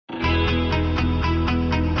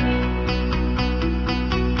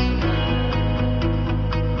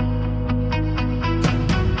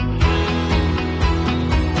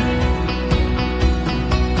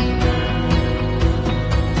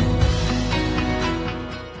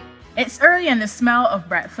It's early and the smell of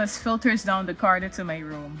breakfast filters down the corridor to my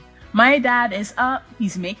room. My dad is up,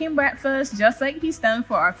 he's making breakfast just like he's done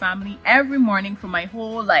for our family every morning for my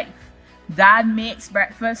whole life. Dad makes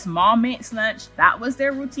breakfast, mom makes lunch. That was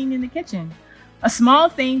their routine in the kitchen. A small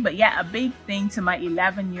thing, but yet a big thing to my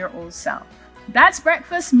 11-year-old self. Dad's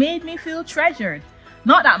breakfast made me feel treasured.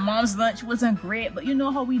 Not that mom's lunch wasn't great, but you know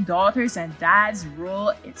how we daughters and dads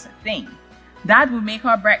roll, it's a thing. Dad would make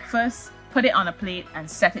our breakfast, put it on a plate, and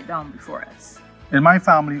set it down before us. In my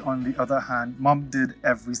family, on the other hand, mom did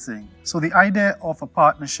everything. So the idea of a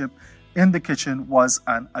partnership in the kitchen was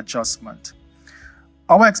an adjustment.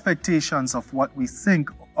 Our expectations of what we think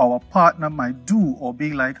our partner might do or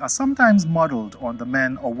be like are sometimes modeled on the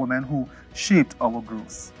men or women who shaped our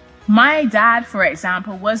growth. My dad, for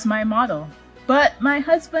example, was my model, but my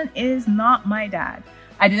husband is not my dad.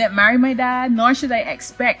 I didn't marry my dad, nor should I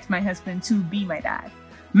expect my husband to be my dad.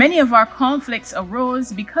 Many of our conflicts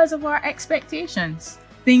arose because of our expectations,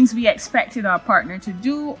 things we expected our partner to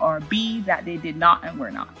do or be that they did not and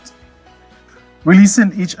were not.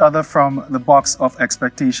 Releasing each other from the box of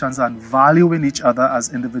expectations and valuing each other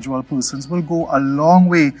as individual persons will go a long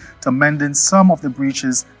way to mending some of the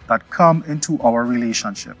breaches that come into our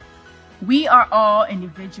relationship. We are all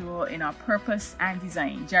individual in our purpose and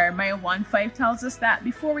design. Jeremiah 1:5 tells us that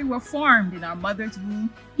before we were formed in our mother's womb,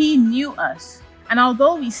 He knew us. And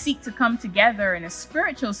although we seek to come together in a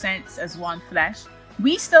spiritual sense as one flesh,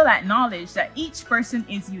 we still acknowledge that each person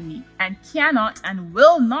is unique and cannot and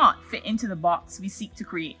will not fit into the box we seek to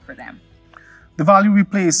create for them. The value we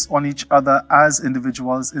place on each other as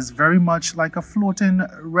individuals is very much like a floating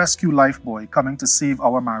rescue lifebuoy coming to save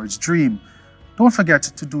our marriage dream. Don't forget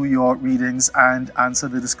to do your readings and answer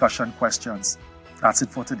the discussion questions. That's it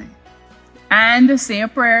for today. And say a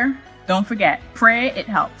prayer. Don't forget, pray, it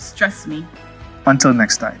helps. Trust me. Until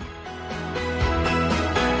next time.